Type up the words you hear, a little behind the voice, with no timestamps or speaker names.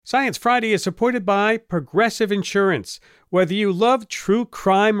Science Friday is supported by Progressive Insurance. Whether you love true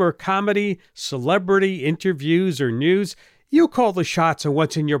crime or comedy, celebrity interviews or news, you call the shots on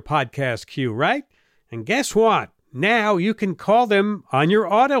what's in your podcast queue, right? And guess what? Now you can call them on your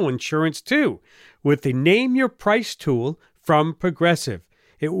auto insurance too with the Name Your Price tool from Progressive.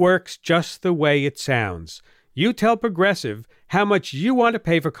 It works just the way it sounds. You tell Progressive how much you want to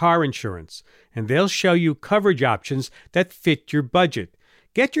pay for car insurance, and they'll show you coverage options that fit your budget.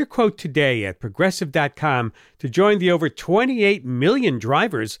 Get your quote today at Progressive.com to join the over 28 million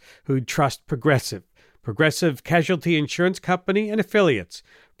drivers who trust Progressive. Progressive Casualty Insurance Company and Affiliates.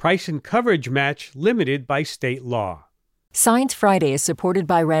 Price and coverage match limited by state law. Science Friday is supported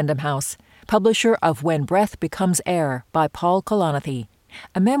by Random House, publisher of When Breath Becomes Air by Paul Kalanithi,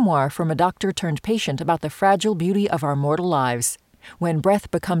 a memoir from a doctor turned patient about the fragile beauty of our mortal lives. When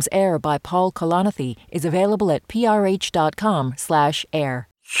Breath Becomes Air by Paul Kalanithi is available at prh.com/air.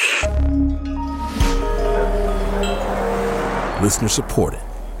 Listener supported.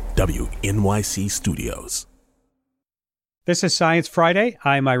 WNYC Studios. This is Science Friday.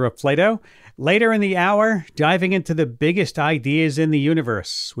 I'm Ira Flato. Later in the hour, diving into the biggest ideas in the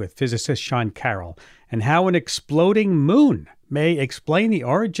universe with physicist Sean Carroll and how an exploding moon may explain the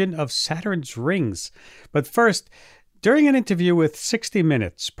origin of Saturn's rings. But first, during an interview with 60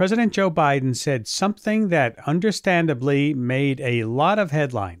 Minutes, President Joe Biden said something that understandably made a lot of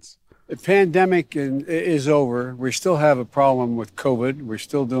headlines. The pandemic is over. We still have a problem with COVID. We're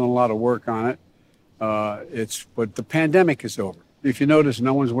still doing a lot of work on it. But the pandemic is over. If you notice,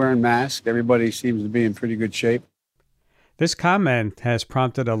 no one's wearing masks. Everybody seems to be in pretty good shape. This comment has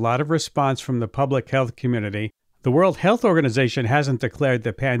prompted a lot of response from the public health community. The World Health Organization hasn't declared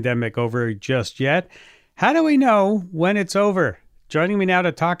the pandemic over just yet. How do we know when it's over? Joining me now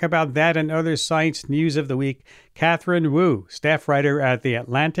to talk about that and other science news of the week, Catherine Wu, staff writer at The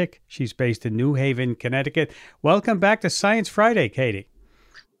Atlantic. She's based in New Haven, Connecticut. Welcome back to Science Friday, Katie.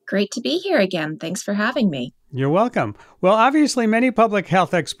 Great to be here again. Thanks for having me. You're welcome. Well, obviously, many public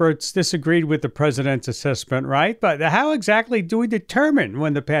health experts disagreed with the president's assessment, right? But how exactly do we determine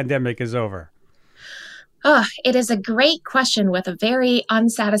when the pandemic is over? It is a great question with a very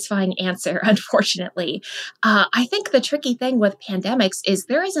unsatisfying answer, unfortunately. I think the tricky thing with pandemics is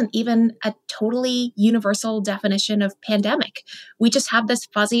there isn't even a totally universal definition of pandemic. We just have this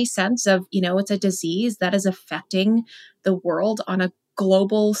fuzzy sense of, it's a disease that is affecting the world on a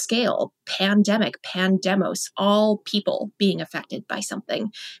global scale. Pandemic, pandemos, all people being affected by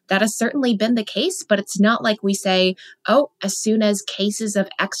something. That has certainly been the case, but it's not like we say, as soon as cases of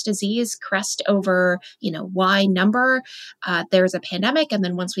X disease crest over, Y number, there's a pandemic. And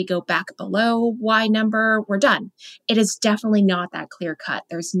then once we go back below Y number, we're done. It is definitely not that clear cut.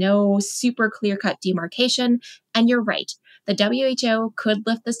 There's no super clear cut demarcation. And you're right. The WHO could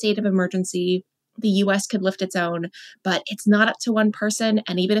lift the state of emergency. The U.S. could lift its own, but it's not up to one person.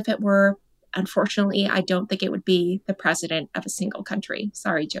 And even if it were, unfortunately, I don't think it would be the president of a single country.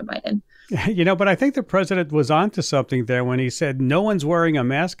 Sorry, Joe Biden. But I think the president was onto something there when he said no one's wearing a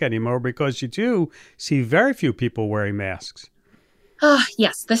mask anymore, because you do see very few people wearing masks.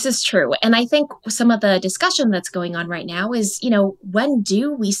 Yes, this is true. And I think some of the discussion that's going on right now is, when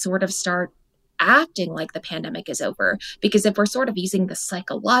do we sort of start acting like the pandemic is over? Because if we're sort of using the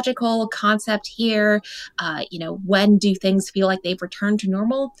psychological concept here, when do things feel like they've returned to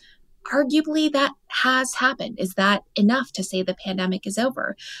normal? Arguably that has happened. Is that enough to say the pandemic is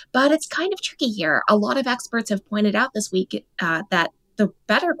over? But it's kind of tricky here. A lot of experts have pointed out this week that the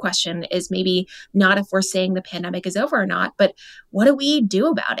better question is maybe not if we're saying the pandemic is over or not, but what do we do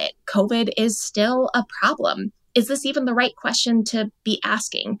about it? COVID is still a problem. Is this even the right question to be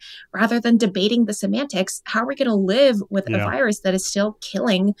asking? Rather than debating the semantics, how are we going to live with a virus that is still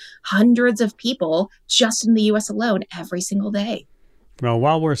killing hundreds of people just in the U.S. alone every single day? Well,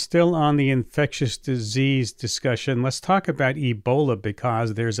 while we're still on the infectious disease discussion, let's talk about Ebola,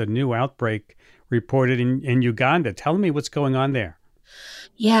 because there's a new outbreak reported in Uganda. Tell me what's going on there.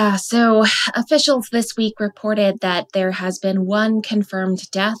 Yeah, so officials this week reported that there has been one confirmed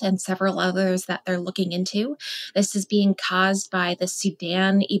death and several others that they're looking into. This is being caused by the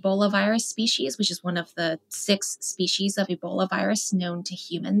Sudan Ebola virus species, which is one of the 6 species of Ebola virus known to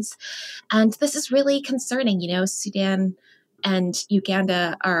humans. And this is really concerning. Sudan and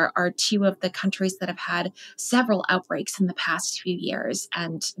Uganda are 2 of the countries that have had several outbreaks in the past few years.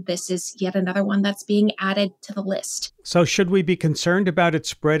 And this is yet another one that's being added to the list. So should we be concerned about it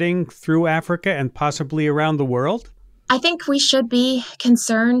spreading through Africa and possibly around the world? I think we should be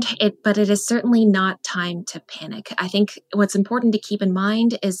concerned, but it is certainly not time to panic. I think what's important to keep in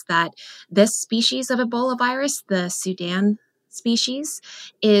mind is that this species of Ebola virus, the Sudan species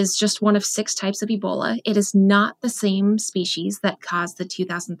is just one of 6 types of Ebola. It is not the same species that caused the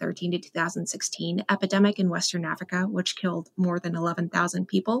 2013 to 2016 epidemic in Western Africa, which killed more than 11,000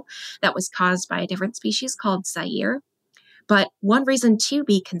 people. That was caused by a different species called Zaire. But one reason to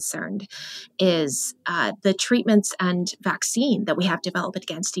be concerned is the treatments and vaccine that we have developed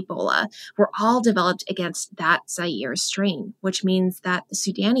against Ebola were all developed against that Zaire strain, which means that the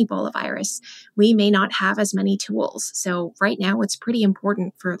Sudan Ebola virus, we may not have as many tools. So right now, it's pretty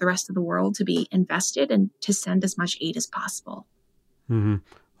important for the rest of the world to be invested and to send as much aid as possible. Mm-hmm.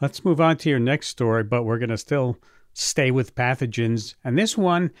 Let's move on to your next story, but we're going to still stay with pathogens. And this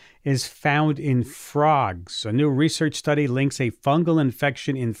one is found in frogs. A new research study links a fungal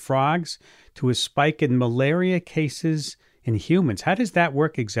infection in frogs to a spike in malaria cases in humans. How does that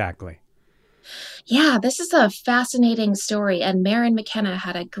work exactly? Yeah, this is a fascinating story, and Maren McKenna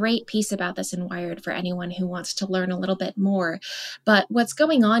had a great piece about this in Wired for anyone who wants to learn a little bit more. But what's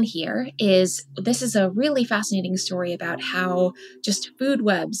going on here is this is a really fascinating story about how just food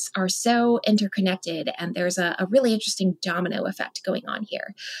webs are so interconnected, and there's a really interesting domino effect going on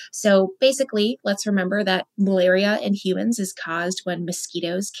here. So basically, let's remember that malaria in humans is caused when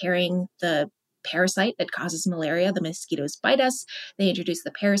mosquitoes carrying the parasite that causes malaria, the mosquitoes bite us, they introduce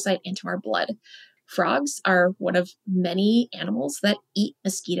the parasite into our blood. Frogs are one of many animals that eat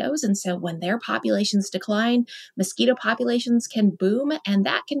mosquitoes. And so when their populations decline, mosquito populations can boom. And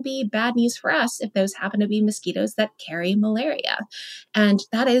that can be bad news for us if those happen to be mosquitoes that carry malaria. And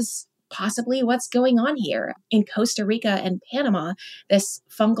that is possibly what's going on here. In Costa Rica and Panama, this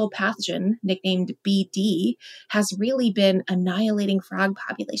fungal pathogen nicknamed BD has really been annihilating frog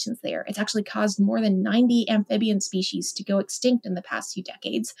populations there. It's actually caused more than 90 amphibian species to go extinct in the past few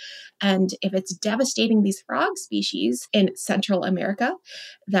decades. And if it's devastating these frog species in Central America,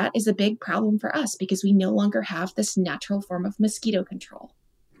 that is a big problem for us because we no longer have this natural form of mosquito control.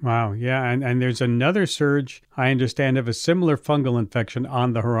 Wow, yeah, and there's another surge, I understand, of a similar fungal infection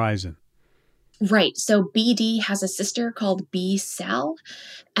on the horizon. Right. So BD has a sister called B. sal,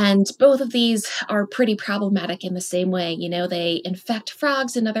 and both of these are pretty problematic in the same way. You know, they infect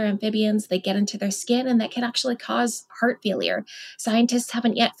frogs and other amphibians, they get into their skin, and that can actually cause heart failure. Scientists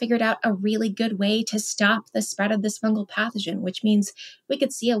haven't yet figured out a really good way to stop the spread of this fungal pathogen, which means we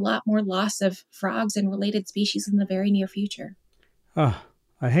could see a lot more loss of frogs and related species in the very near future. Oh,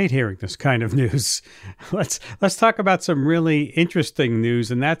 I hate hearing this kind of news. Let's talk about some really interesting news,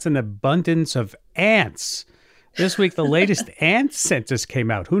 and that's an abundance of ants. This week, the latest ant census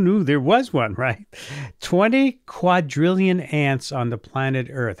came out. Who knew there was one, right? 20 quadrillion ants on the planet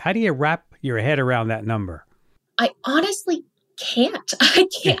Earth. How do you wrap your head around that number? I honestly can't.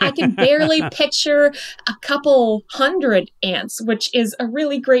 I can barely picture a couple hundred ants, which is a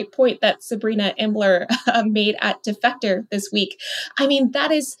really great point that Sabrina Imbler made at Defector this week. I mean,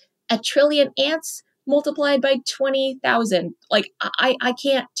 that is 1 trillion ants multiplied by 20,000. Like, I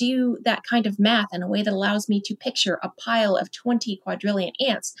can't do that kind of math in a way that allows me to picture a pile of 20 quadrillion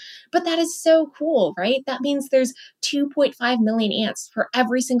ants. But that is so cool, right? That means there's 2.5 million ants for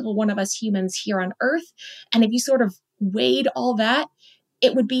every single one of us humans here on Earth. And if you sort of weighed all that,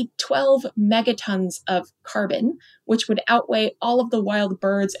 it would be 12 megatons of carbon, which would outweigh all of the wild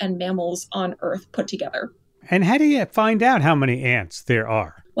birds and mammals on Earth put together. And how do you find out how many ants there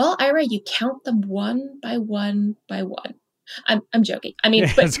are? Well, Ira, you count them one by one by one. I'm joking. I mean,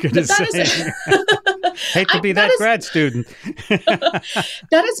 yeah, but, I was going to say. Hate to be that grad student.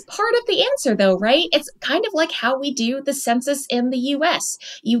 That is part of the answer, though, right? It's kind of like how we do the census in the U.S.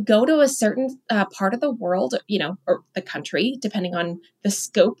 You go to a certain part of the world, you know, or the country, depending on the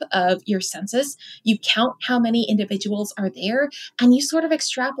scope of your census. You count how many individuals are there, and you sort of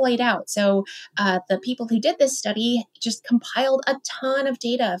extrapolate out. So the people who did this study just compiled a ton of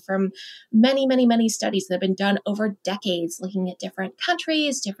data from many, many, many studies that have been done over decades, looking at different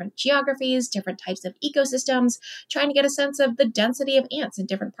countries, different geographies, different types of ecosystems, trying to get a sense of the density of ants in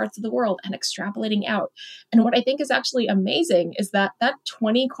different parts of the world and extrapolating out. And what I think is actually amazing is that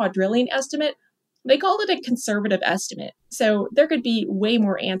 20 quadrillion estimate, they called it a conservative estimate. So there could be way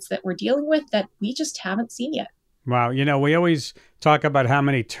more ants that we're dealing with that we just haven't seen yet. Wow. You know, we always talk about how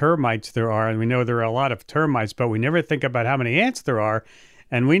many termites there are, and we know there are a lot of termites, but we never think about how many ants there are.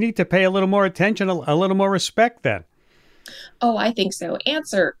 And we need to pay a little more attention, a little more respect then. Oh, I think so.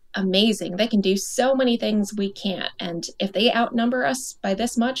 Ants are amazing. They can do so many things we can't. And if they outnumber us by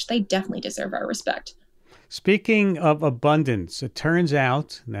this much, they definitely deserve our respect. Speaking of abundance, it turns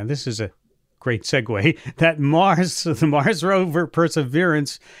out, now this is a great segue, that the Mars rover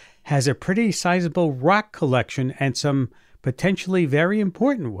Perseverance has a pretty sizable rock collection and some potentially very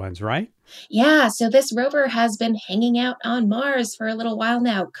important ones, right? Yeah, so this rover has been hanging out on Mars for a little while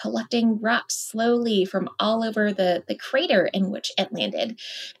now, collecting rocks slowly from all over the crater in which it landed.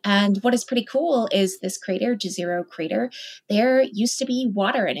 And what is pretty cool is this crater, Jezero Crater, there used to be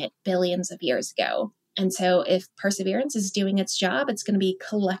water in it billions of years ago. And so if Perseverance is doing its job, it's going to be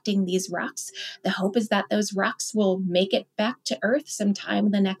collecting these rocks. The hope is that those rocks will make it back to Earth sometime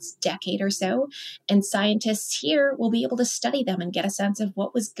in the next decade or so. And scientists here will be able to study them and get a sense of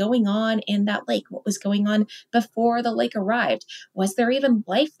what was going on in that lake, what was going on before the lake arrived. Was there even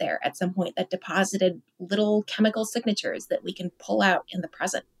life there at some point that deposited little chemical signatures that we can pull out in the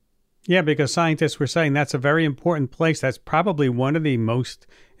present? Yeah, because scientists were saying that's a very important place. That's probably one of the most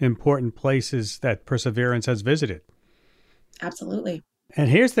important places that Perseverance has visited. Absolutely. And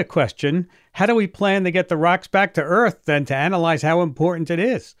here's the question. How do we plan to get the rocks back to Earth then to analyze how important it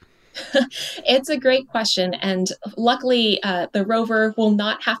is? It's a great question. And luckily, the rover will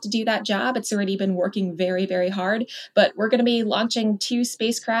not have to do that job. It's already been working very, very hard. But we're going to be launching 2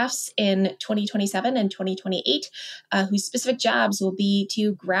 spacecrafts in 2027 and 2028, whose specific jobs will be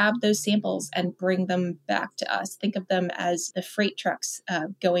to grab those samples and bring them back to us. Think of them as the freight trucks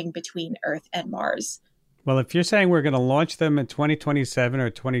going between Earth and Mars. Well, if you're saying we're going to launch them in 2027 or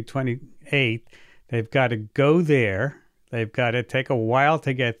 2028, they've got to go there. They've got to take a while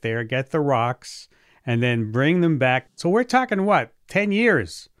to get there, get the rocks, and then bring them back. So we're talking, what, 10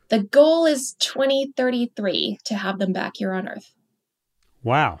 years? The goal is 2033 to have them back here on Earth.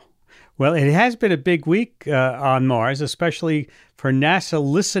 Wow. Well, it has been a big week on Mars, especially for NASA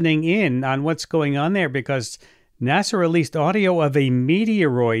listening in on what's going on there, because NASA released audio of a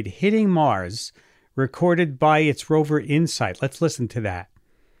meteoroid hitting Mars recorded by its rover InSight. Let's listen to that.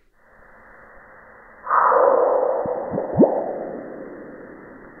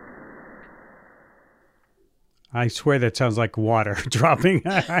 I swear that sounds like water dropping.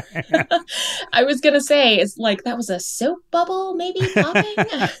 I was going to say, it's like that was a soap bubble maybe popping.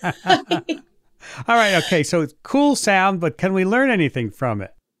 All right. Okay. So it's cool sound, but can we learn anything from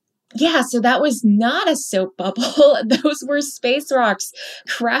it? Yeah, so that was not a soap bubble. Those were space rocks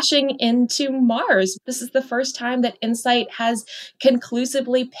crashing into Mars. This is the first time that InSight has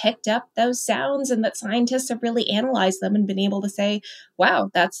conclusively picked up those sounds and that scientists have really analyzed them and been able to say,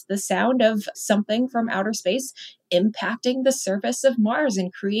 wow, that's the sound of something from outer space impacting the surface of Mars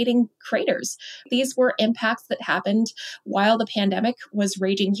and creating craters. These were impacts that happened while the pandemic was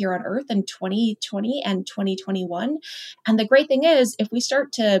raging here on Earth in 2020 and 2021. And the great thing is, if we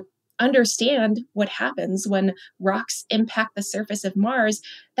start to understand what happens when rocks impact the surface of Mars,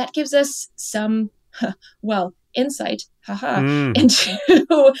 that gives us some, insight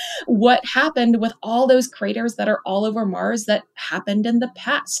into what happened with all those craters that are all over Mars that happened in the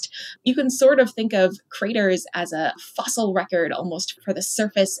past. You can sort of think of craters as a fossil record almost for the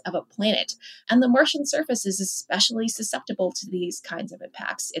surface of a planet. And the Martian surface is especially susceptible to these kinds of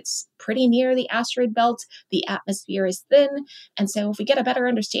impacts. It's pretty near the asteroid belt. The atmosphere is thin. And so if we get a better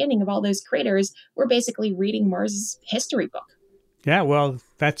understanding of all those craters, we're basically reading Mars' history book. Yeah, well,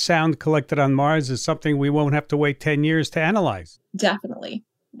 that sound collected on Mars is something we won't have to wait 10 years to analyze. Definitely.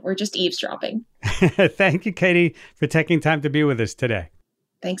 We're just eavesdropping. Thank you, Katie, for taking time to be with us today.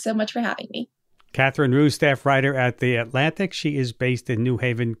 Thanks so much for having me. Catherine Roux, staff writer at The Atlantic. She is based in New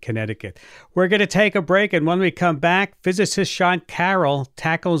Haven, Connecticut. We're going to take a break, and when we come back, physicist Sean Carroll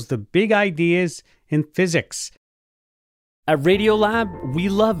tackles the big ideas in physics. At Radiolab, we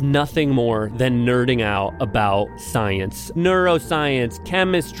love nothing more than nerding out about science, neuroscience,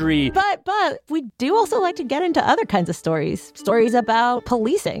 chemistry. But we do also like to get into other kinds of stories. Stories about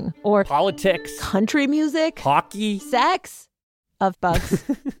policing or politics, country music, hockey, sex, of bugs.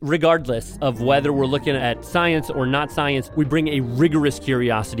 Regardless of whether we're looking at science or not science, we bring a rigorous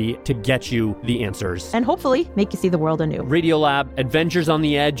curiosity to get you the answers. And hopefully make you see the world anew. Radiolab, adventures on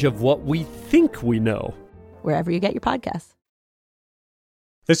the edge of what we think we know. Wherever you get your podcasts.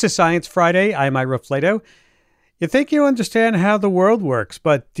 This is Science Friday. I'm Ira Flato. You think you understand how the world works,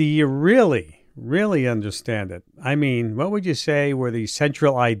 but do you really understand it? I mean, what would you say were the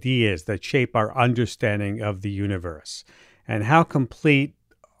central ideas that shape our understanding of the universe? And how complete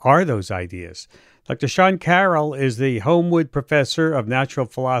are those ideas? Dr. Sean Carroll is the Homewood Professor of Natural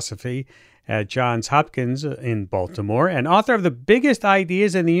Philosophy at Johns Hopkins in Baltimore and author of The Biggest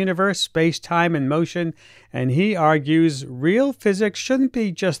Ideas in the Universe, Space, Time, and Motion. And he argues real physics shouldn't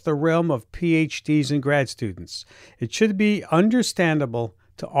be just the realm of PhDs and grad students. It should be understandable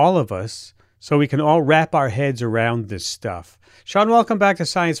to all of us so we can all wrap our heads around this stuff. Sean, welcome back to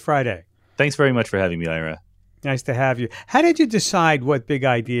Science Friday. Thanks very much for having me, Ira. Nice to have you. How did you decide what big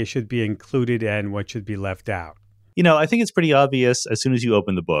ideas should be included and what should be left out? I think it's pretty obvious as soon as you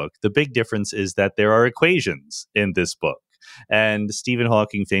open the book. The big difference is that there are equations in this book. And Stephen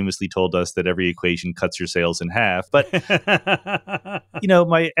Hawking famously told us that every equation cuts your sails in half. But,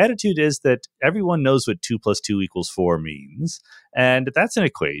 my attitude is that everyone knows what 2 + 2 = 4 means. And that's an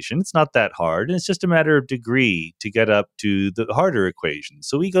equation. It's not that hard. And it's just a matter of degree to get up to the harder equations.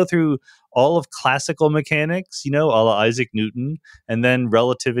 So we go through all of classical mechanics, a la Isaac Newton, and then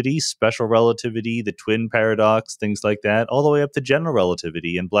relativity, special relativity, the twin paradox, things like that, all the way up to general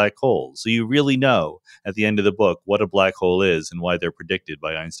relativity and black holes. So you really know at the end of the book what a black hole is and why they're predicted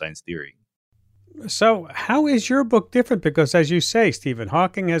by Einstein's theory. So how is your book different? Because as you say, Stephen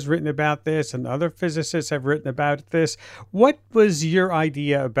Hawking has written about this and other physicists have written about this. What was your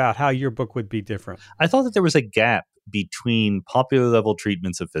idea about how your book would be different? I thought that there was a gap between popular level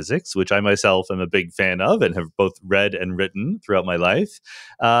treatments of physics, which I myself am a big fan of and have both read and written throughout my life.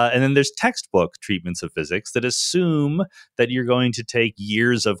 And then there's textbook treatments of physics that assume that you're going to take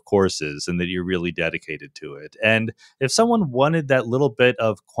years of courses and that you're really dedicated to it. And if someone wanted that little bit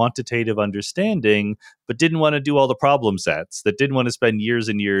of quantitative understanding, but didn't want to do all the problem sets, that didn't want to spend years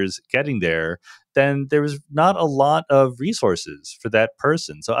and years getting there, then there was not a lot of resources for that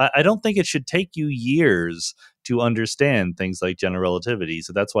person. So I don't think it should take you years to understand things like general relativity.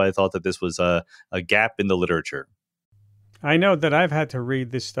 So that's why I thought that this was a gap in the literature. I know that I've had to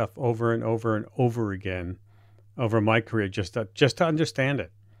read this stuff over and over and over again over my career just to understand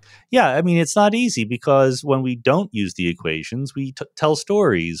it. Yeah, I mean, it's not easy because when we don't use the equations, we tell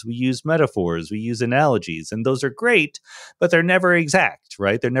stories, we use metaphors, we use analogies, and those are great, but they're never exact,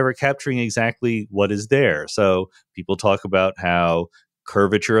 right? They're never capturing exactly what is there. So people talk about how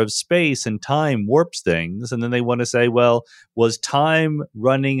curvature of space and time warps things, and then they want to say, well, was time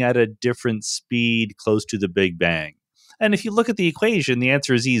running at a different speed close to the Big Bang? And if you look at the equation, the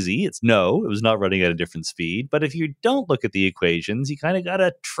answer is easy. It's no, it was not running at a different speed. But if you don't look at the equations, you kind of got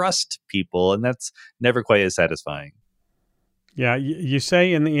to trust people, and that's never quite as satisfying. Yeah, you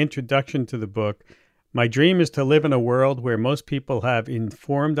say in the introduction to the book, my dream is to live in a world where most people have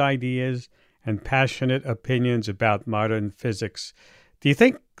informed ideas and passionate opinions about modern physics. Do you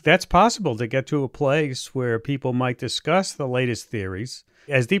think that's possible, to get to a place where people might discuss the latest theories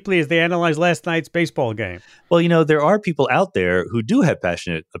as deeply as they analyze last night's baseball game? Well, there are people out there who do have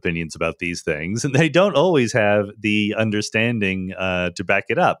passionate opinions about these things, and they don't always have the understanding to back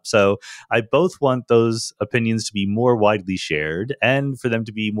it up. So I both want those opinions to be more widely shared and for them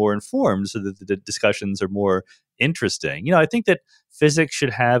to be more informed so that the discussions are more interesting. I think that physics should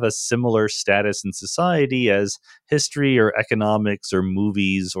have a similar status in society as history or economics or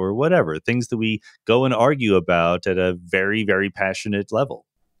movies or whatever, things that we go and argue about at a very, very passionate level.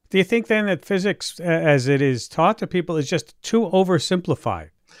 Do you think then that physics, as it is taught to people, is just too oversimplified?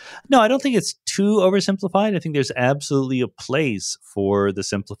 No, I don't think it's too oversimplified. I think there's absolutely a place for the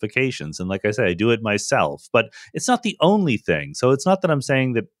simplifications. And like I said, I do it myself, but it's not the only thing. So it's not that I'm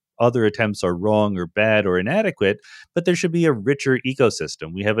saying that other attempts are wrong or bad or inadequate, but there should be a richer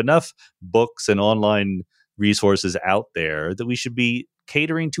ecosystem. We have enough books and online resources out there that we should be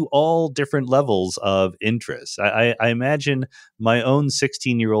catering to all different levels of interest. I imagine my own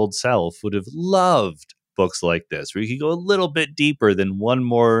 16-year-old self would have loved books like this, where you could go a little bit deeper than one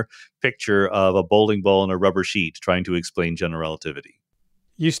more picture of a bowling ball and a rubber sheet trying to explain general relativity.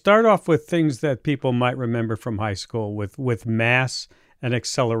 You start off with things that people might remember from high school with mass and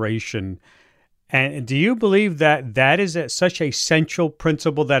acceleration. And do you believe that that is such a central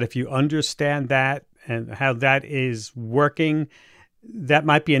principle that if you understand that and how that is working, that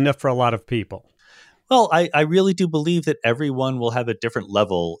might be enough for a lot of people? Well, I really do believe that everyone will have a different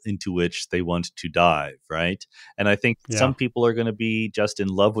level into which they want to dive, right? And I think some people are going to be just in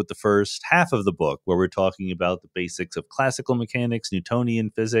love with the first half of the book, where we're talking about the basics of classical mechanics, Newtonian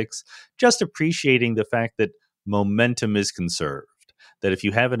physics, just appreciating the fact that momentum is conserved. That if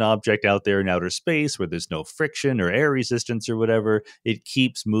you have an object out there in outer space where there's no friction or air resistance or whatever, it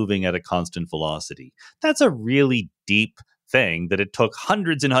keeps moving at a constant velocity. That's a really deep thing that it took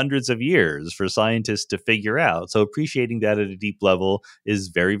hundreds and hundreds of years for scientists to figure out. So appreciating that at a deep level is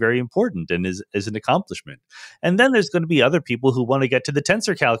very, very important and is an accomplishment. And then there's going to be other people who want to get to the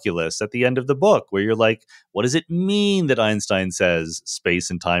tensor calculus at the end of the book, where you're like, what does it mean that Einstein says space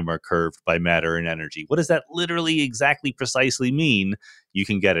and time are curved by matter and energy? What does that literally exactly precisely mean? You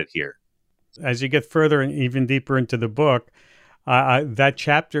can get it here. As you get further and even deeper into the book, that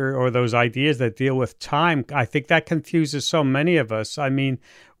chapter or those ideas that deal with time, I think that confuses so many of us. I mean,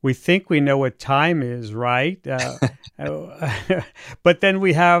 we think we know what time is, right? But then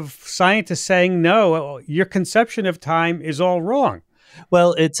we have scientists saying, no, your conception of time is all wrong.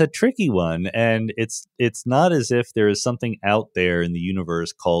 Well, it's a tricky one, and it's not as if there is something out there in the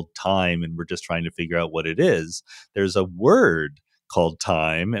universe called time and we're just trying to figure out what it is. There's a word called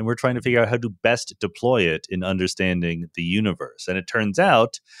time, and we're trying to figure out how to best deploy it in understanding the universe. And it turns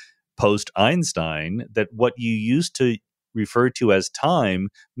out, post Einstein, that what you used to refer to as time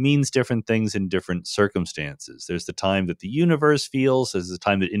means different things in different circumstances. There's the time that the universe feels, there's the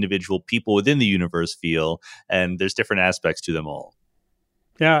time that individual people within the universe feel, and there's different aspects to them all.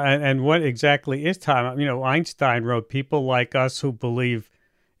 Yeah, and what exactly is time? You know, Einstein wrote, people like us who believe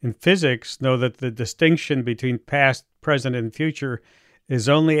in physics know that the distinction between past, present, and future is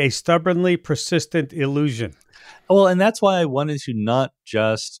only a stubbornly persistent illusion. Well, and that's why I wanted to not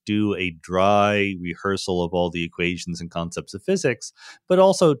just do a dry rehearsal of all the equations and concepts of physics, but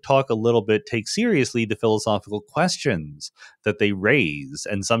also talk a little bit, take seriously the philosophical questions that they raise,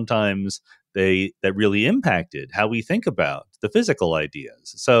 and sometimes that really impacted how we think about the physical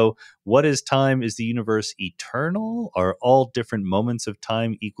ideas. So what is time? Is the universe eternal? Are all different moments of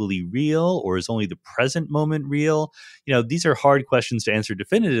time equally real? Or is only the present moment real? You know, these are hard questions to answer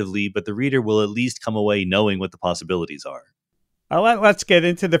definitively, but the reader will at least come away knowing what the possibilities are. Let's get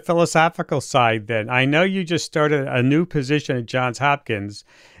into the philosophical side then. I know you just started a new position at Johns Hopkins.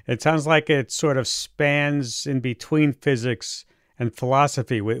 It sounds like it sort of spans in between physics and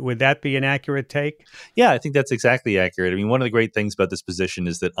philosophy. Would that be an accurate take? Yeah, I think that's exactly accurate. I mean, one of the great things about this position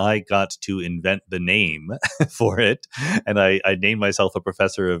is that I got to invent the name for it. And I named myself a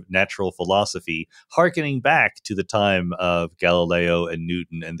professor of natural philosophy, hearkening back to the time of Galileo and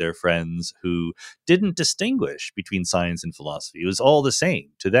Newton and their friends who didn't distinguish between science and philosophy. It was all the same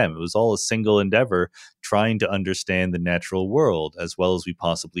to them. It was all a single endeavor trying to understand the natural world as well as we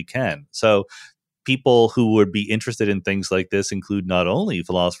possibly can. So people who would be interested in things like this include not only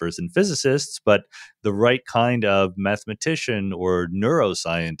philosophers and physicists, but the right kind of mathematician or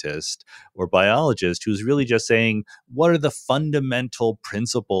neuroscientist or biologist who's really just saying, what are the fundamental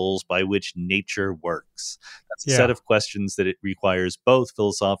principles by which nature works? That's a set of questions that it requires both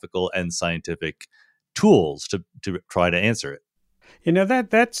philosophical and scientific tools to try to answer it. You know,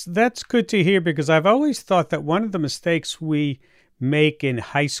 that's good to hear, because I've always thought that one of the mistakes we make in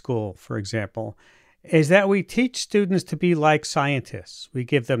high school, for example, is that we teach students to be like scientists. We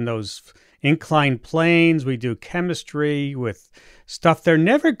give them those inclined planes. We do chemistry with stuff they're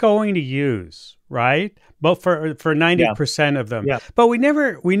never going to use, right? But for 90% of them. Yeah. But we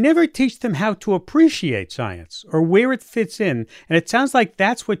never teach them how to appreciate science or where it fits in. And it sounds like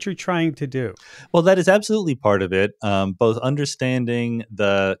that's what you're trying to do. Well, that is absolutely part of it. Both understanding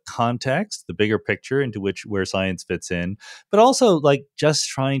the context, the bigger picture where science fits in, but also like just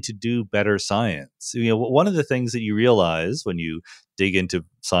trying to do better science. You know, one of the things that you realize when you dig into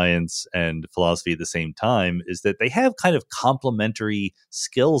science and philosophy at the same time is that they have kind of complementary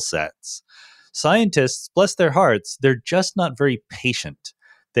skill sets. Scientists, bless their hearts, they're just not very patient.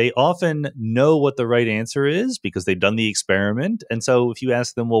 They often know what the right answer is because they've done the experiment. And so if you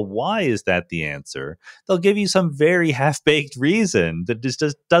ask them, well, why is that the answer? They'll give you some very half-baked reason that just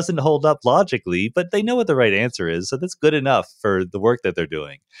doesn't hold up logically, but they know what the right answer is. So that's good enough for the work that they're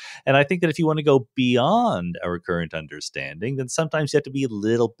doing. And I think that if you want to go beyond our current understanding, then sometimes you have to be a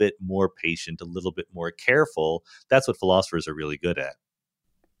little bit more patient, a little bit more careful. That's what philosophers are really good at.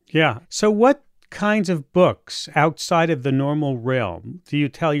 Yeah. So what kinds of books outside of the normal realm do you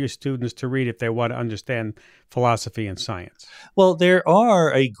tell your students to read if they want to understand philosophy and science? Well, there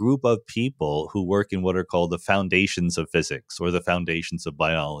are a group of people who work in what are called the foundations of physics or the foundations of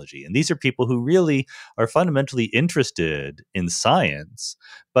biology. And these are people who really are fundamentally interested in science,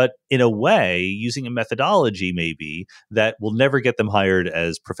 but in a way using a methodology maybe that will never get them hired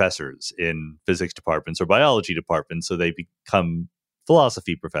as professors in physics departments or biology departments. So they become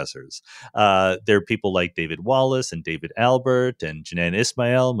philosophy professors. There are people like David Wallace and David Albert and Janan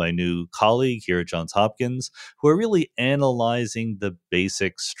Ismail, my new colleague here at Johns Hopkins, who are really analyzing the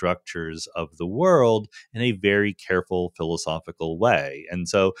basic structures of the world in a very careful philosophical way. And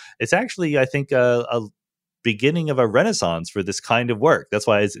so it's actually, I think, a beginning of a renaissance for this kind of work. That's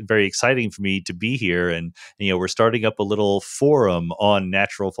why it's very exciting for me to be here. And we're starting up a little forum on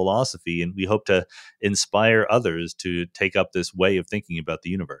natural philosophy, and we hope to inspire others to take up this way of thinking about the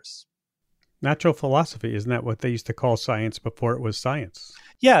universe. Natural philosophy, isn't that what they used to call science before it was science?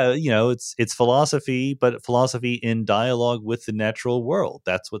 Yeah, it's philosophy, but philosophy in dialogue with the natural world.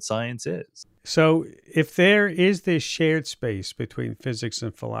 That's what science is. So if there is this shared space between physics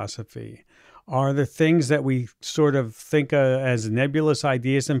and philosophy, are there things that we sort of think as nebulous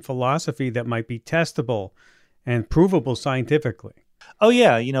ideas in philosophy that might be testable and provable scientifically? Oh,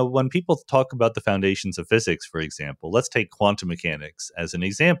 yeah. When people talk about the foundations of physics, for example, let's take quantum mechanics as an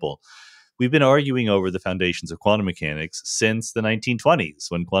example. We've been arguing over the foundations of quantum mechanics since the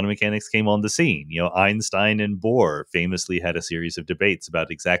 1920s when quantum mechanics came on the scene. Einstein and Bohr famously had a series of debates about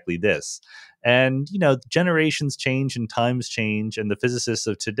exactly this. And, generations change and times change, and the physicists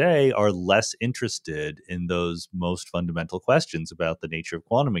of today are less interested in those most fundamental questions about the nature of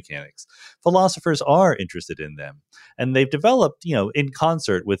quantum mechanics. Philosophers are interested in them, and they've developed, in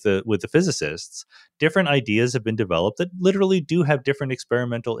concert with the physicists, different ideas have been developed that literally do have different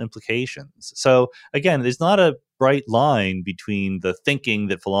experimental implications. So again, there's not a bright line between the thinking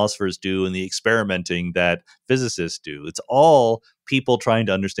that philosophers do and the experimenting that physicists do. It's all people trying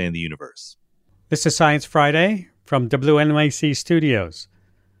to understand the universe. This is Science Friday from WNYC Studios,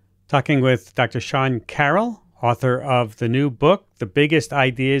 talking with Dr. Sean Carroll, author of the new book, The Biggest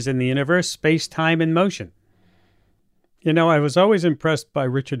Ideas in the Universe, Space, Time, and Motion. I was always impressed by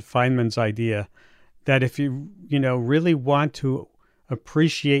Richard Feynman's idea that if you really want to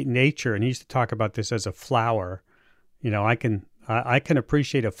appreciate nature, and he used to talk about this as a flower, I can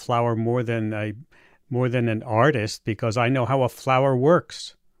appreciate a flower more than an artist because I know how a flower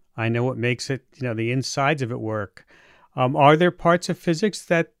works. I know what makes it, the insides of it work. Are there parts of physics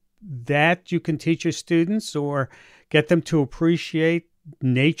that you can teach your students or get them to appreciate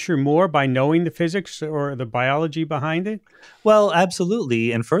nature more by knowing the physics or the biology behind it? Well,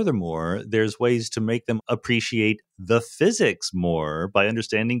 absolutely. And furthermore, there's ways to make them appreciate the physics more by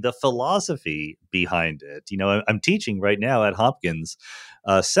understanding the philosophy behind it. I'm teaching right now at Hopkins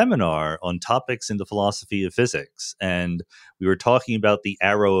a seminar on topics in the philosophy of physics. And we were talking about the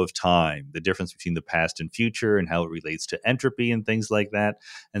arrow of time, the difference between the past and future and how it relates to entropy and things like that.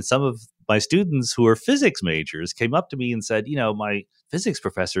 And some of my students who are physics majors came up to me and said, my physics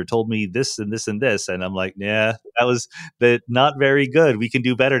professor told me this and this and this. And I'm like, yeah, that was not very good. We can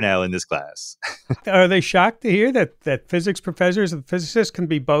do better now in this class. Are they shocked to hear that physics professors and physicists can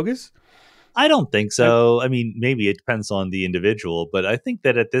be bogus? I don't think so. I mean, maybe it depends on the individual, but I think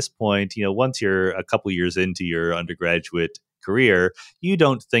that at this point, once you're a couple years into your undergraduate career, you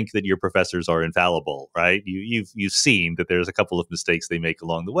don't think that your professors are infallible, right? You've seen that there's a couple of mistakes they make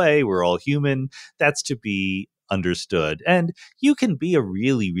along the way. We're all human. That's to be understood. And you can be a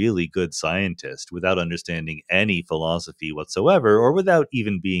really, really good scientist without understanding any philosophy whatsoever, or without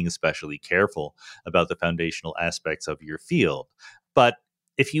even being especially careful about the foundational aspects of your field. But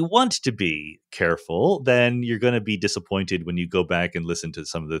if you want to be careful, then you're going to be disappointed when you go back and listen to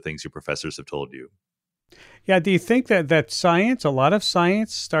some of the things your professors have told you. Yeah. Do you think that science, a lot of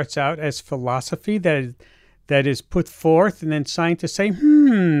science starts out as philosophy that is put forth, and then scientists say,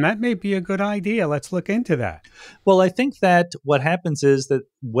 that may be a good idea. Let's look into that. Well, I think that what happens is that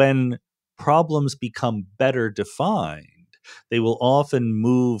when problems become better defined, they will often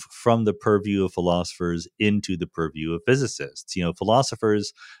move from the purview of philosophers into the purview of physicists.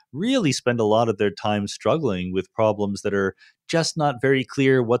 Philosophers really spend a lot of their time struggling with problems that are just not very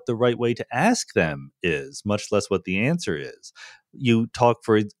clear what the right way to ask them is, much less what the answer is. You talk,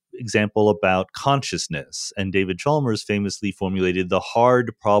 for example, about consciousness, and David Chalmers famously formulated the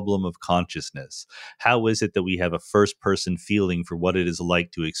hard problem of consciousness. How is it that we have a first-person feeling for what it is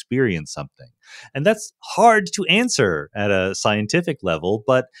like to experience something? And that's hard to answer at a scientific level,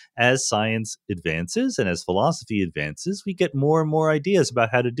 but as science advances and as philosophy advances, we get more and more ideas about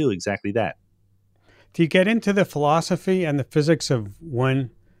how to do exactly that. Do you get into the philosophy and the physics of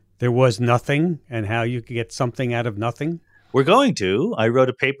when there was nothing and how you could get something out of nothing? We're going to. I wrote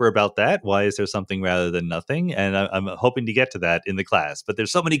a paper about that. Why is there something rather than nothing? And I'm hoping to get to that in the class. But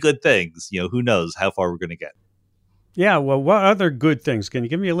there's so many good things. Who knows how far we're going to get. Yeah. Well, what other good things? Can you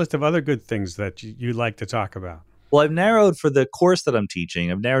give me a list of other good things that you like to talk about? Well, I've narrowed for the course that I'm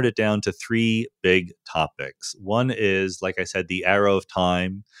teaching, I've narrowed it down to 3 big topics. One is, like I said, the arrow of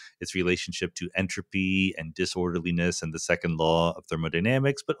time, its relationship to entropy and disorderliness and the second law of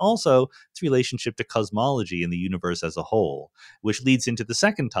thermodynamics, but also its relationship to cosmology and the universe as a whole, which leads into the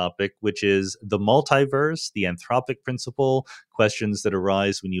second topic, which is the multiverse, the anthropic principle, questions that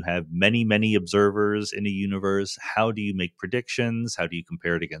arise when you have many, many observers in a universe. How do you make predictions? How do you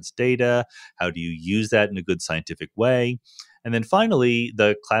compare it against data? How do you use that in a good scientific way? And then finally,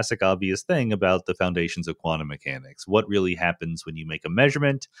 the classic obvious thing about the foundations of quantum mechanics. What really happens when you make a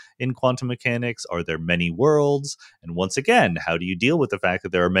measurement in quantum mechanics? Are there many worlds? And once again, how do you deal with the fact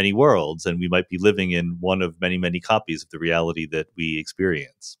that there are many worlds and we might be living in one of many, many copies of the reality that we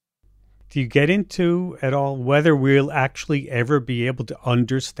experience? Do you get into at all whether we'll actually ever be able to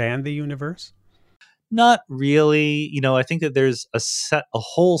understand the universe? Not really. I think that there's a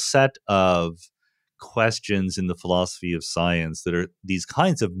whole set of questions in the philosophy of science that are these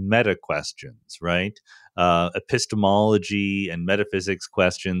kinds of meta questions, right? Epistemology and metaphysics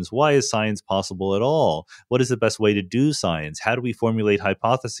questions. Why is science possible at all? What is the best way to do science? How do we formulate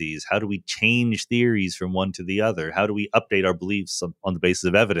hypotheses? How do we change theories from one to the other? How do we update our beliefs on the basis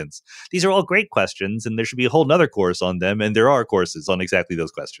of evidence? These are all great questions, and there should be a whole nother course on them, and there are courses on exactly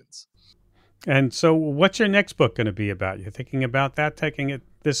those questions. And so what's your next book going to be about? You're thinking about that, taking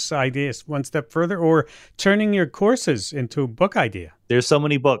this idea one step further, or turning your courses into a book idea? There's so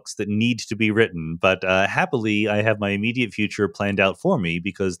many books that need to be written, but happily, I have my immediate future planned out for me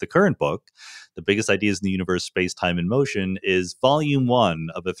because the current book, The Biggest Ideas in the Universe, Space, Time, and Motion, is volume 1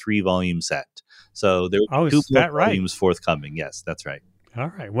 of a 3-volume set. So there are 2 volumes forthcoming. Yes, that's right.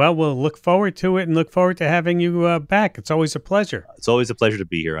 All right. Well, we'll look forward to it and look forward to having you back. It's always a pleasure. It's always a pleasure to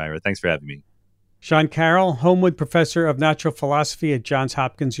be here, Ira. Thanks for having me. Sean Carroll, Homewood Professor of Natural Philosophy at Johns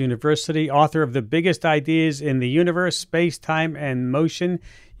Hopkins University, author of The Biggest Ideas in the Universe, Space, Time, and Motion.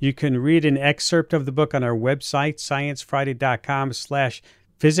 You can read an excerpt of the book on our website,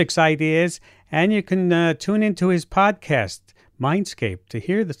 sciencefriday.com/physicsideas, and you can tune into his podcast, Mindscape, to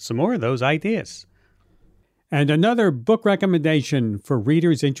hear some more of those ideas. And another book recommendation for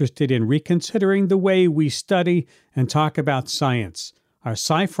readers interested in reconsidering the way we study and talk about science. Our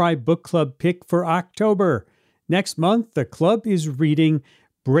Sci-Fi Book Club pick for October. Next month, the club is reading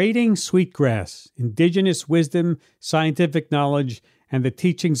Braiding Sweetgrass, Indigenous Wisdom, Scientific Knowledge, and the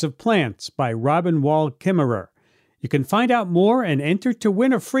Teachings of Plants by Robin Wall Kimmerer. You can find out more and enter to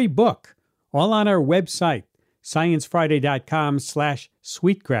win a free book, all on our website,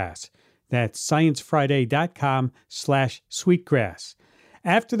 sciencefriday.com/sweetgrass. That's sciencefriday.com/sweetgrass.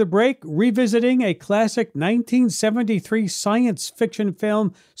 After the break, revisiting a classic 1973 science fiction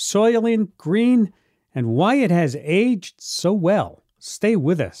film, Soylent Green, and why it has aged so well. Stay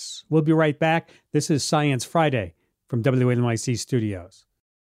with us. We'll be right back. This is Science Friday from WNYC Studios.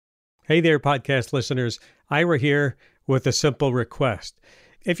 Hey there, podcast listeners. Ira here with a simple request.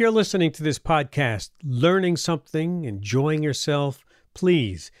 If you're listening to this podcast, learning something, enjoying yourself,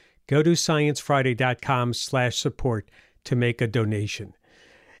 please go to sciencefriday.com/support to make a donation.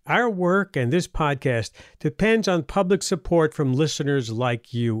 Our work and this podcast depends on public support from listeners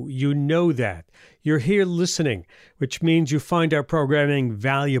like you. You know that. You're here listening, which means you find our programming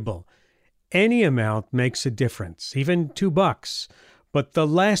valuable. Any amount makes a difference, even $2. But the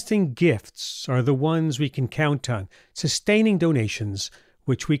lasting gifts are the ones we can count on, sustaining donations,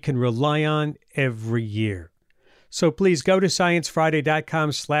 which we can rely on every year. So please go to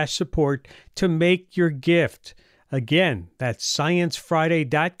sciencefriday.com/support to make your gift. Again, that's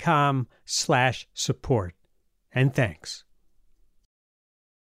sciencefriday.com/support. And thanks.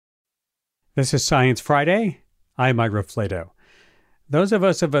 This is Science Friday. I'm Ira Flato. Those of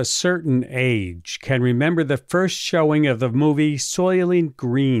us of a certain age can remember the first showing of the movie Soylent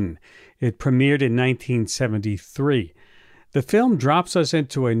Green. It premiered in 1973. The film drops us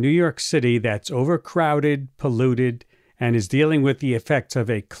into a New York City that's overcrowded, polluted, and is dealing with the effects of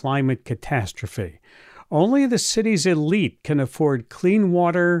a climate catastrophe. Only the city's elite can afford clean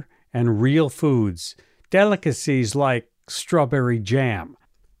water and real foods, delicacies like strawberry jam.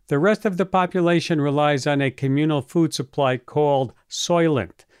 The rest of the population relies on a communal food supply called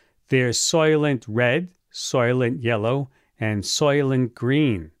Soylent. There's Soylent Red, Soylent Yellow, and Soylent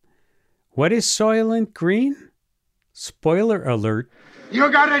Green. What is Soylent Green? Spoiler alert.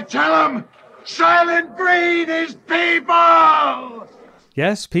 You gotta tell them Soylent Green is people!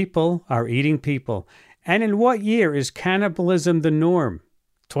 Yes, people are eating people. And in what year is cannibalism the norm?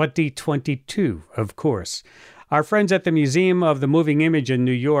 2022, of course. Our friends at the Museum of the Moving Image in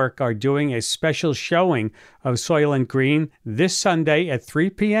New York are doing a special showing of Soylent Green this Sunday at 3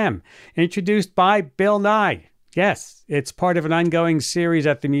 p.m., introduced by Bill Nye. Yes, it's part of an ongoing series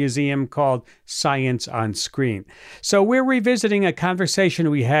at the museum called Science on Screen. So we're revisiting a conversation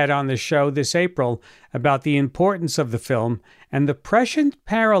we had on the show this April about the importance of the film and the prescient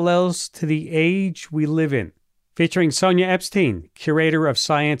parallels to the age we live in. Featuring Sonia Epstein, curator of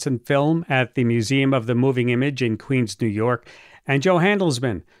science and film at the Museum of the Moving Image in Queens, New York, and Joe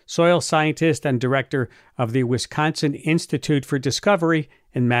Handelsman, soil scientist and director of the Wisconsin Institute for Discovery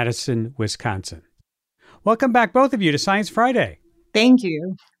in Madison, Wisconsin. Welcome back, both of you, to Science Friday. Thank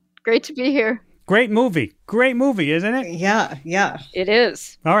you. Great to be here. Great movie, isn't it? Yeah. It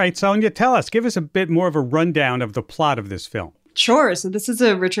is. All right, Sonia, tell us, give us a bit more of a rundown of the plot of this film. Sure. So this is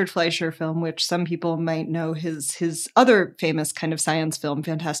a Richard Fleischer film, which some people might know his other famous kind of science film,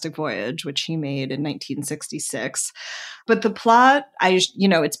 Fantastic Voyage, which he made in 1966. But the plot,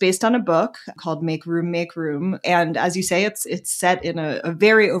 it's based on a book called Make Room, Make Room. And as you say, it's set in a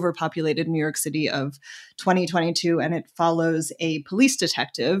very overpopulated New York City of 2022. And it follows a police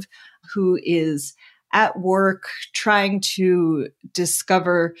detective who is at work trying to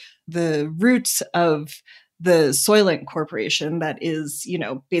discover the roots of the Soylent Corporation that is,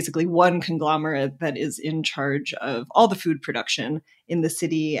 basically one conglomerate that is in charge of all the food production in the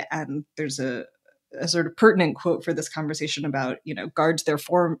city. And there's a sort of pertinent quote for this conversation about, guards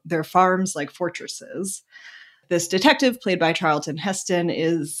their farms like fortresses. This detective, played by Charlton Heston,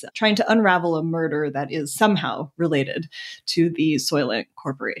 is trying to unravel a murder that is somehow related to the Soylent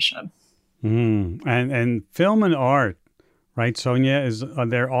Corporation. And film and art, right, Sonia,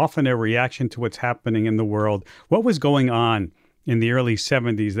 they're often a reaction to what's happening in the world. What was going on in the early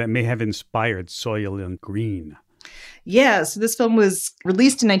 70s that may have inspired Soylent Green? Yeah, so this film was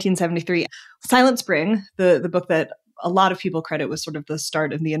released in 1973. Silent Spring, the book that a lot of people credit was sort of the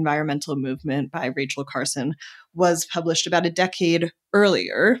start of the environmental movement by Rachel Carson, was published about a decade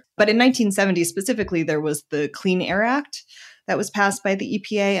earlier. But in 1970 specifically, there was the Clean Air Act that was passed by the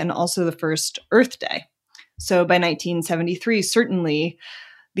EPA and also the first Earth Day. So by 1973, certainly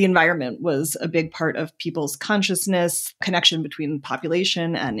the environment was a big part of people's consciousness, connection between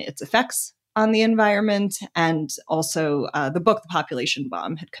population and its effects on the environment. And also the book, The Population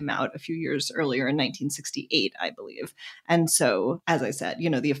Bomb, had come out a few years earlier in 1968, I believe. And so, as I said,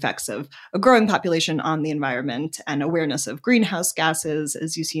 the effects of a growing population on the environment and awareness of greenhouse gases,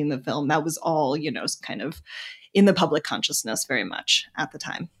 as you see in the film, that was all, kind of in the public consciousness very much at the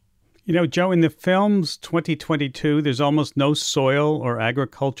time. Joe, in the film's 2022, there's almost no soil or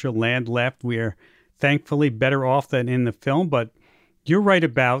agricultural land left. We are thankfully better off than in the film, but you're right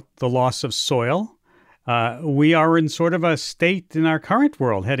about the loss of soil. We are in sort of a state in our current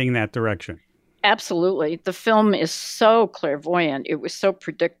world heading in that direction. Absolutely. The film is so clairvoyant. It was so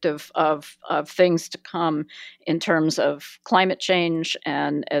predictive of things to come in terms of climate change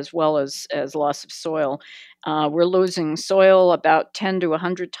and as well as loss of soil. We're losing soil about 10 to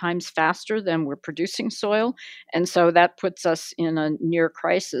 100 times faster than we're producing soil. And so that puts us in a near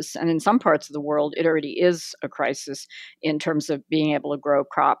crisis. And in some parts of the world, it already is a crisis in terms of being able to grow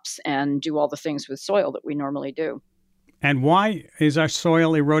crops and do all the things with soil that we normally do. And why is our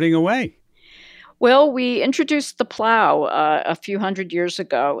soil eroding away? Well, we introduced the plow a few hundred years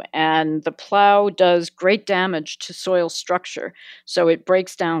ago, and the plow does great damage to soil structure. So it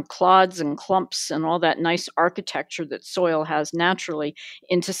breaks down clods and clumps and all that nice architecture that soil has naturally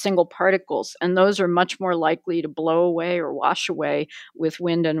into single particles. And those are much more likely to blow away or wash away with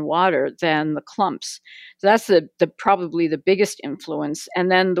wind and water than the clumps. So that's the probably the biggest influence. And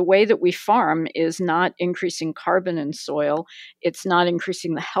then the way that we farm is not increasing carbon in soil. It's not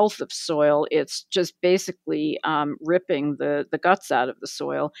increasing the health of soil. It's just basically ripping the guts out of the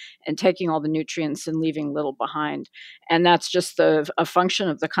soil and taking all the nutrients and leaving little behind. And that's just a function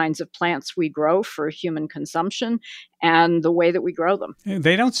of the kinds of plants we grow for human consumption and the way that we grow them.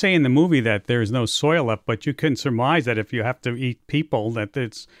 They don't say in the movie that there's no soil left, but you can surmise that if you have to eat people,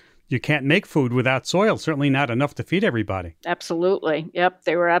 that you can't make food without soil, certainly not enough to feed everybody. Absolutely. Yep,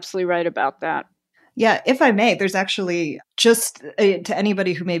 they were absolutely right about that. Yeah, if I may, there's actually just to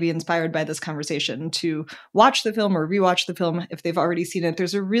anybody who may be inspired by this conversation to watch the film or rewatch the film if they've already seen it.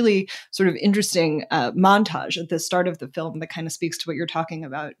 There's a really sort of interesting montage at the start of the film that kind of speaks to what you're talking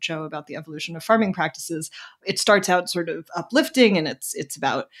about, Joe, about the evolution of farming practices. It starts out sort of uplifting, and it's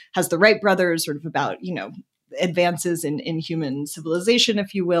about, has the Wright brothers, sort of about, advances in human civilization,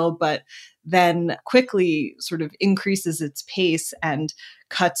 if you will, but then quickly sort of increases its pace and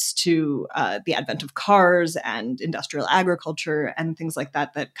cuts to the advent of cars and industrial agriculture and things like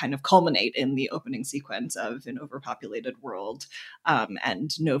that kind of culminate in the opening sequence of an overpopulated world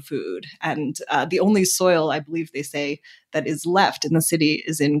and no food. And the only soil, I believe they say, that is left in the city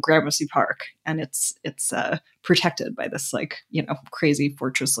is in Gramercy Park. And it's protected by this crazy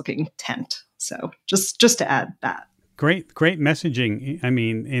fortress looking tent. So just to add that. Great messaging. I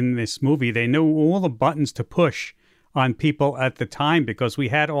mean, in this movie, they know all the buttons to push on people at the time because we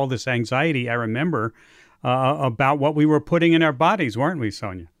had all this anxiety, I remember, about what we were putting in our bodies, weren't we,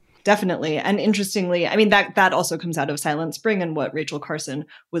 Sonia? Definitely. And interestingly, I mean, that also comes out of Silent Spring and what Rachel Carson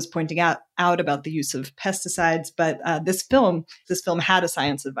was pointing out about the use of pesticides. But this film had a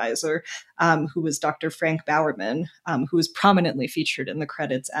science advisor who was Dr. Frank Bowerman, who was prominently featured in the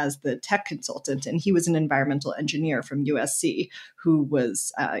credits as the tech consultant. And he was an environmental engineer from USC who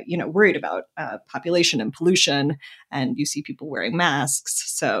was, worried about population and pollution. And you see people wearing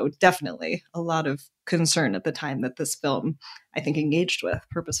masks. So definitely a lot of concern at the time that this film, I think, engaged with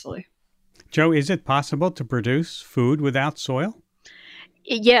purposefully. Jo, is it possible to produce food without soil?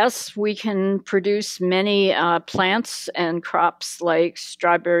 Yes, we can produce many plants and crops like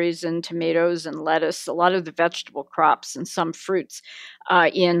strawberries and tomatoes and lettuce, a lot of the vegetable crops and some fruits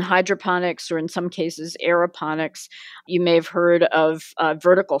in hydroponics or in some cases aeroponics. You may have heard of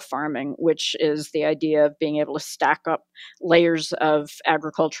vertical farming, which is the idea of being able to stack up layers of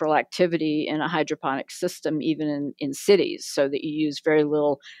agricultural activity in a hydroponic system, even in cities, so that you use very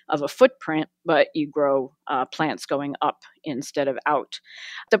little of a footprint, but you grow plants going up instead of out.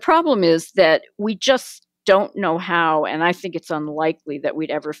 The problem is that we just don't know how, and I think it's unlikely that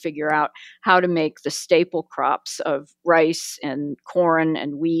we'd ever figure out how to make the staple crops of rice and corn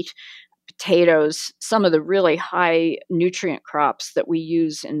and wheat, potatoes, some of the really high nutrient crops that we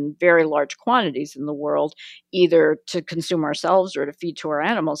use in very large quantities in the world, either to consume ourselves or to feed to our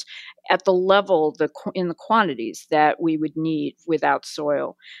animals, at the level, in the quantities that we would need without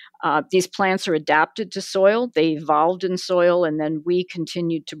soil. These plants are adapted to soil. They evolved in soil, and then we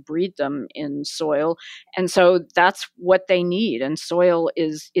continued to breed them in soil. And so that's what they need. And soil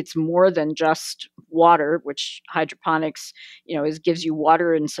it's more than just water, which hydroponics, gives you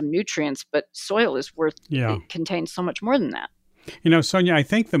water and some nutrients, but soil is it contains so much more than that. Sonia, I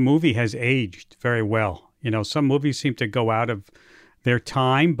think the movie has aged very well. Some movies seem to go out of their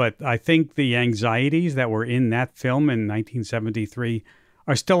time, but I think the anxieties that were in that film in 1973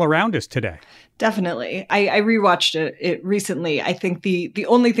 are still around us today. Definitely. I rewatched it recently. I think the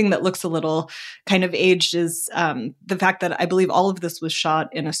only thing that looks a little kind of aged is the fact that I believe all of this was shot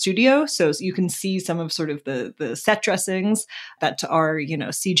in a studio. So you can see some of sort of the set dressings that to our,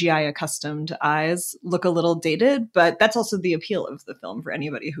 CGI accustomed eyes look a little dated, but that's also the appeal of the film for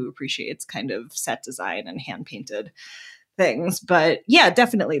anybody who appreciates kind of set design and hand painted things. But yeah,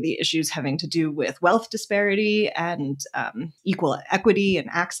 definitely the issues having to do with wealth disparity and equal equity and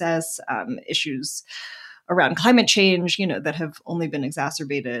access, issues around climate change, that have only been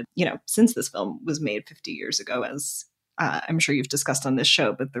exacerbated, since this film was made 50 years ago, as I'm sure you've discussed on this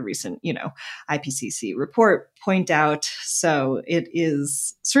show, but the recent, IPCC report point out. So it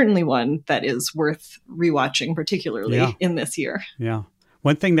is certainly one that is worth rewatching, particularly in this year. Yeah.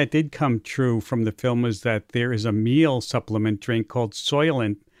 One thing that did come true from the film is that there is a meal supplement drink called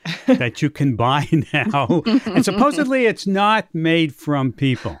Soylent that you can buy now. And supposedly it's not made from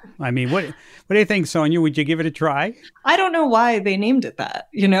people. I mean, what do you think, Sonia? Would you give it a try? I don't know why they named it that.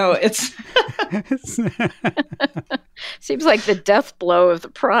 It's seems like the death blow of the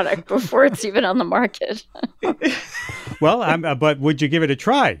product before it's even on the market. Well, but would you give it a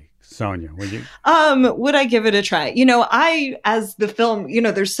try? Sonia, would you? Would I give it a try? As the film,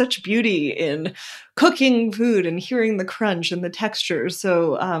 there's such beauty in cooking food and hearing the crunch and the texture.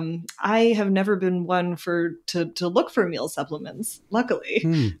 So I have never been one to look for meal supplements,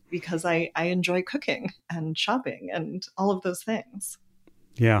 luckily, because I enjoy cooking and shopping and all of those things.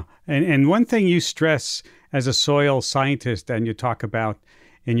 Yeah. And one thing you stress as a soil scientist, and you talk about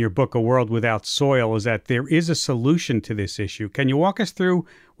in your book, A World Without Soil, is that there is a solution to this issue. Can you walk us through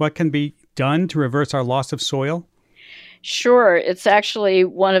what can be done to reverse our loss of soil? Sure. It's actually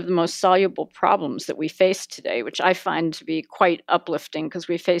one of the most soluble problems that we face today, which I find to be quite uplifting because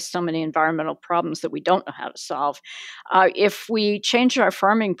we face so many environmental problems that we don't know how to solve. If we change our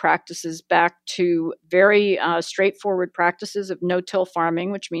farming practices back to very straightforward practices of no-till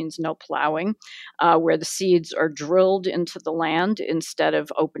farming, which means no plowing, where the seeds are drilled into the land instead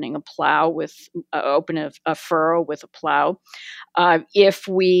of opening a furrow with a plow. If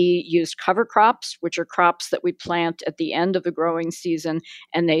we use cover crops, which are crops that we plant at the end of the growing season,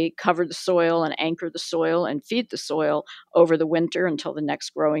 and they cover the soil and anchor the soil and feed the soil over the winter until the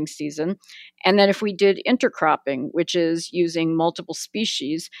next growing season. And then if we did intercropping, which is using multiple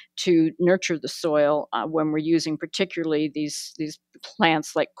species to nurture the soil soil when we're using particularly these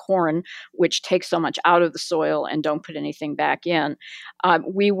plants like corn, which take so much out of the soil and don't put anything back in,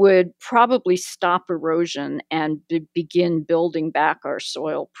 we would probably stop erosion and begin building back our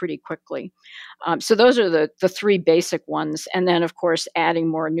soil pretty quickly. So those are the three basic ones. And then, of course, adding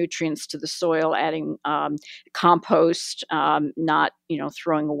more nutrients to the soil, adding compost, not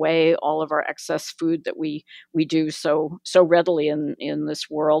throwing away all of our excess food that we do so readily in this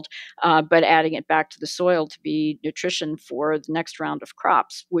world, but adding it back to the soil to be nutrition for the next round of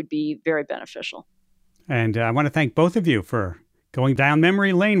crops would be very beneficial. And I want to thank both of you for going down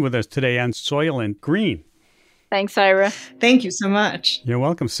memory lane with us today on Soylent Green. Thanks, Ira. Thank you so much. You're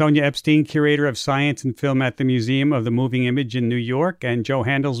welcome. Sonia Epstein, Curator of Science and Film at the Museum of the Moving Image in New York, and Joe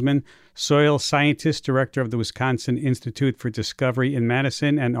Handelsman, Soil Scientist, Director of the Wisconsin Institute for Discovery in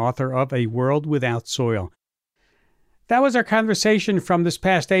Madison, and author of A World Without Soil. That was our conversation from this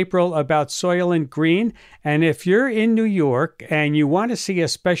past April about Soylent Green. And if you're in New York and you want to see a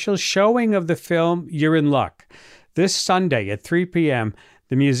special showing of the film, you're in luck. This Sunday at 3 p.m.,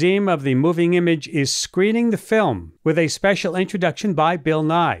 the Museum of the Moving Image is screening the film with a special introduction by Bill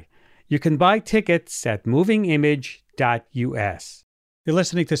Nye. You can buy tickets at movingimage.us. You're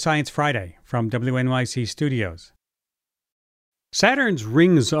listening to Science Friday from WNYC Studios. Saturn's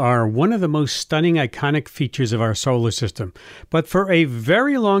rings are one of the most stunning, iconic features of our solar system. But for a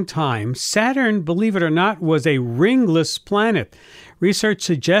very long time, Saturn, believe it or not, was a ringless planet. Research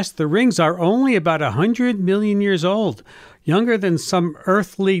suggests the rings are only about 100 million years old, younger than some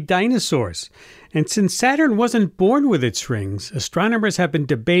earthly dinosaurs. And since Saturn wasn't born with its rings, astronomers have been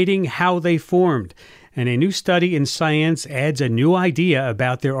debating how they formed. And a new study in Science adds a new idea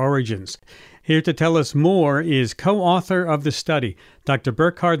about their origins. Here to tell us more is co-author of the study, Dr.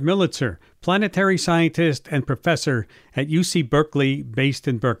 Burkhard Militzer, planetary scientist and professor at UC Berkeley, based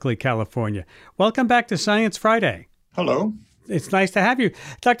in Berkeley, California. Welcome back to Science Friday. Hello. It's nice to have you.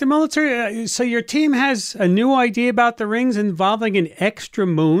 Dr. Militzer, so your team has a new idea about the rings involving an extra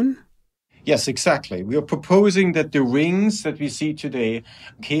moon? Yes, exactly. We are proposing that the rings that we see today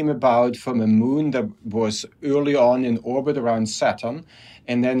came about from a moon that was early on in orbit around Saturn,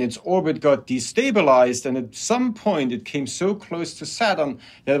 and then its orbit got destabilized, and at some point it came so close to Saturn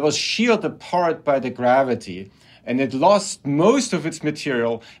that it was sheared apart by the gravity, and it lost most of its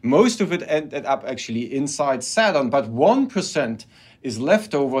material. Most of it ended up actually inside Saturn, but 1% is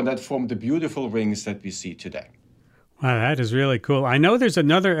left over, and that formed the beautiful rings that we see today. Wow, that is really cool. I know there's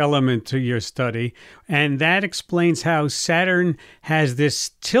another element to your study, and that explains how Saturn has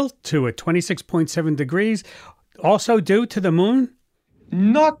this tilt to it, 26.7 degrees, also due to the moon?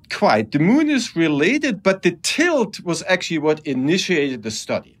 Not quite. The moon is related, but the tilt was actually what initiated the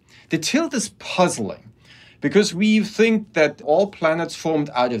study. The tilt is puzzling because we think that all planets formed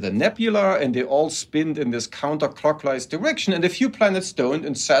out of the nebula and they all spin in this counterclockwise direction, and a few planets don't,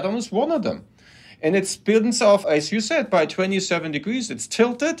 and Saturn is one of them. And it spins off, as you said, by 27 degrees. It's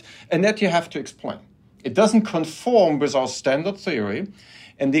tilted, and that you have to explain. It doesn't conform with our standard theory.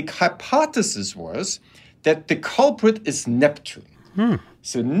 And the hypothesis was that the culprit is Neptune.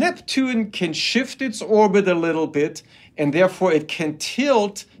 So Neptune can shift its orbit a little bit, and therefore it can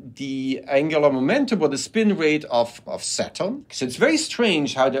tilt the angular momentum or the spin rate of Saturn. So it's very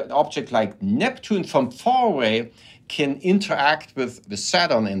strange how an object like Neptune from far away can interact with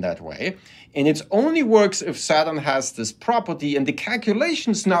Saturn in that way. And it only works if Saturn has this property, and the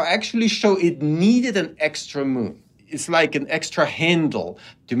calculations now actually show it needed an extra moon. It's like an extra handle.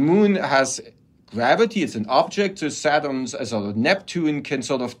 The moon has gravity, it's an object, so Saturn's, as a Neptune, can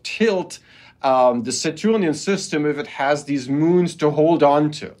sort of tilt the Saturnian system if it has these moons to hold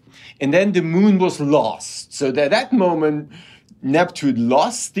on to. And then the moon was lost. So at that moment, Neptune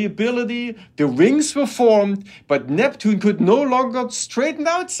lost the ability, the rings were formed, but Neptune could no longer straighten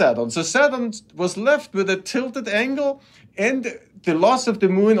out Saturn. So Saturn was left with a tilted angle, and the loss of the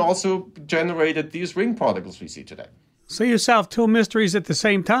moon also generated these ring particles we see today. So you solved two mysteries at the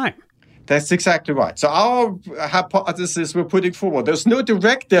same time. That's exactly right. So our hypothesis we're putting forward, there's no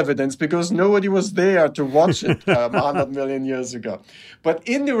direct evidence because nobody was there to watch it 100 million years ago. But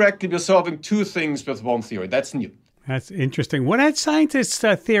indirectly, we're solving two things with one theory. That's new. That's interesting. What had scientists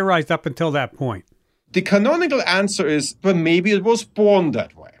theorized up until that point? The canonical answer is, well, maybe it was born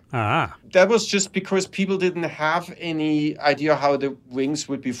that way. That was just because people didn't have any idea how the rings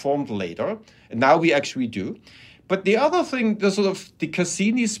would be formed later. And now we actually do. But the other thing, the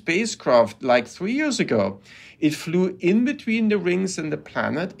Cassini spacecraft, like 3 years ago, it flew in between the rings and the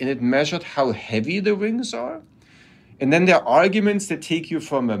planet, and it measured how heavy the rings are. And then there are arguments that take you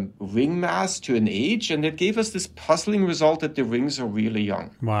from a ring mass to an age, and it gave us this puzzling result that the rings are really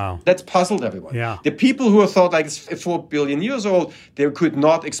young. Wow. That's puzzled everyone. Yeah. The people who thought like it's 4 billion years old, they could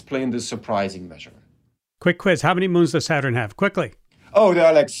not explain this surprising measurement. Quick quiz. How many moons does Saturn have? Quickly. Oh, there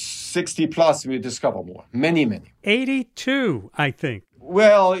are like 60 plus. We discover more. Many, many. 82, I think.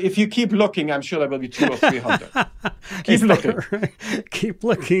 Well, if you keep looking, I'm sure there will be 200 or 300. Keep looking. Keep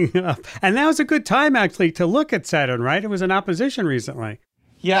looking up. And now's a good time, actually, to look at Saturn, right? It was in opposition recently.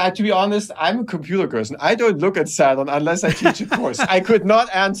 Yeah, to be honest, I'm a computer person. I don't look at Saturn unless I teach a course. I could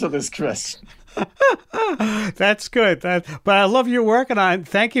not answer this question. That's good. But I love your work, and I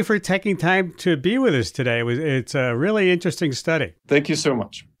thank you for taking time to be with us today. It's a really interesting study. Thank you so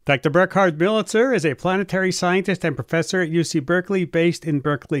much. Dr. Burkhard Militzer is a planetary scientist and professor at UC Berkeley, based in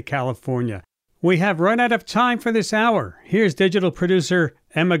Berkeley, California. We have run out of time for this hour. Here's digital producer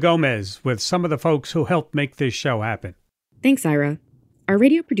Emma Gomez with some of the folks who helped make this show happen. Thanks, Ira. Our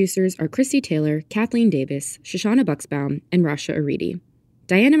radio producers are Christy Taylor, Kathleen Davis, Shoshana Buxbaum, and Rasha Aridi.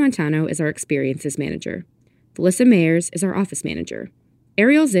 Diana Montano is our experiences manager. Felissa Mayers is our office manager.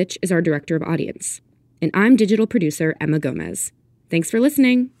 Ariel Zich is our director of audience. And I'm digital producer Emma Gomez. Thanks for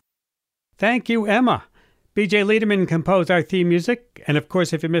listening. Thank you, Emma. BJ Liederman composed our theme music. And of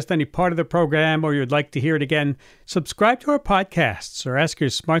course, if you missed any part of the program or you'd like to hear it again, subscribe to our podcasts or ask your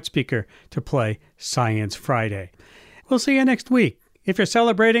smart speaker to play Science Friday. We'll see you next week. If you're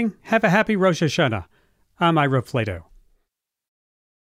celebrating, have a happy Rosh Hashanah. I'm Ira Flato.